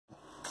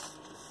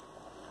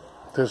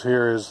This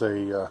here is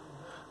a,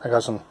 I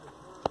got some,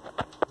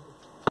 I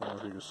don't know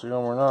if you can see them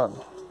or not,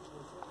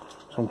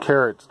 some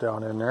carrots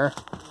down in there.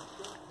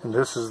 And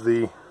this is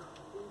the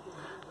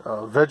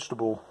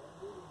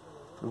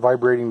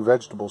vibrating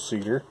vegetable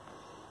seeder.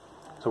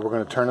 So we're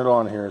going to turn it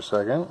on here a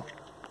second. And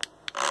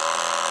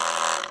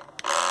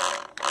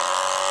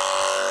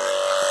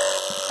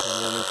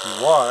then if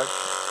you watch,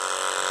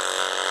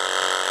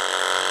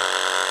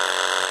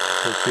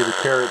 you'll see the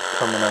carrots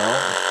coming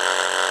out.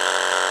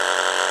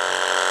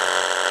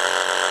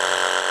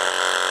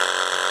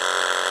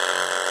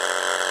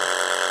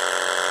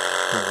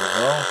 There we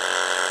go.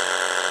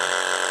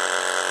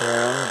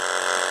 And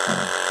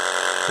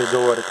they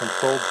go at a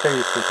controlled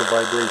pace with the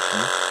vibration.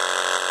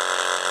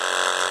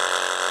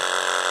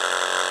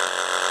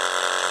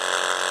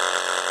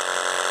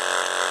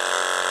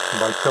 And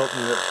by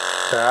tilting it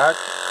back,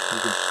 you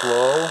can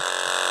slow.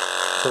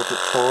 Tilt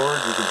it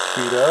forward, you can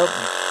speed up.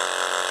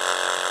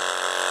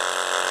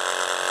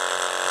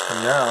 And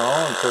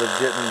now, instead of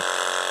getting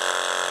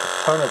a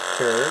ton of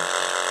carrots,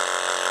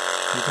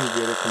 you can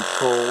get a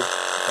controlled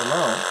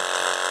amount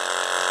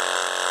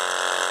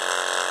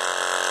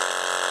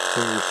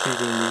when you're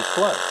seeding these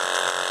flex.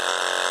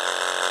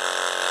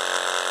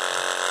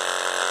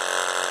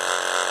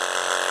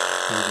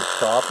 You just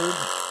stop it,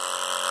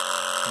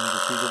 and you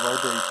can see the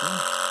vibration,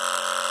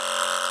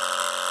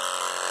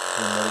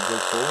 and let it go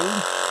forward.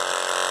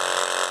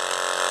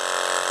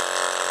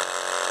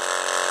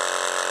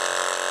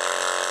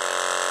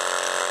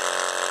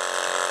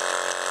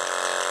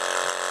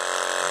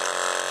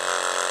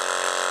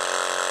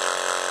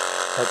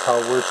 That's how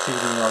we're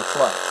seeding our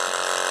flex.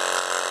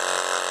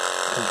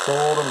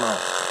 Controlled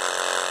amount.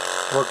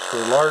 Works for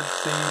large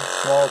seeds,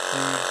 small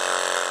seeds.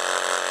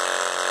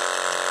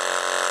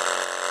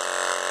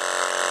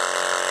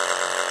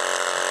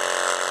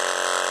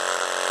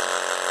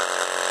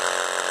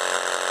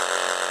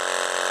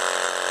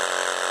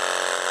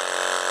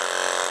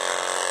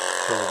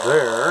 So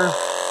there,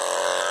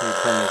 let me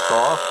turn this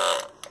off,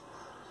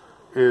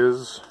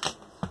 is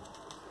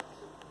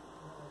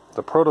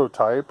the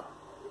prototype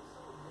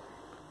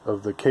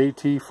of the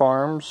KT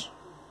Farms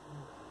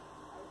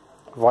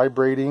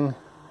vibrating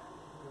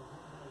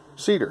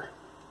seeder.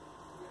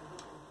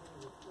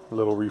 A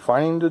little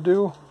refining to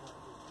do,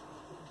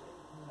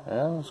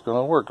 and it's going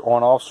to work.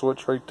 On-off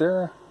switch right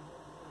there.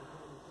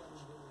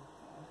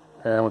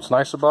 And what's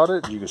nice about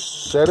it, you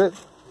just set it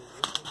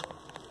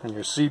and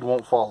your seed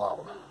won't fall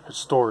out. It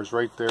stores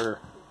right there,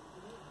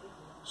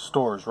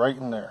 stores right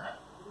in there.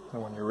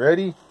 And when you're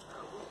ready,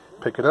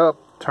 pick it up,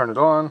 turn it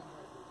on,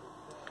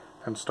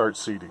 and start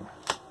seeding.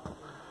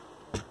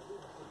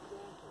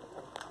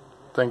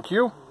 Thank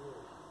you.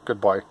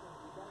 Goodbye.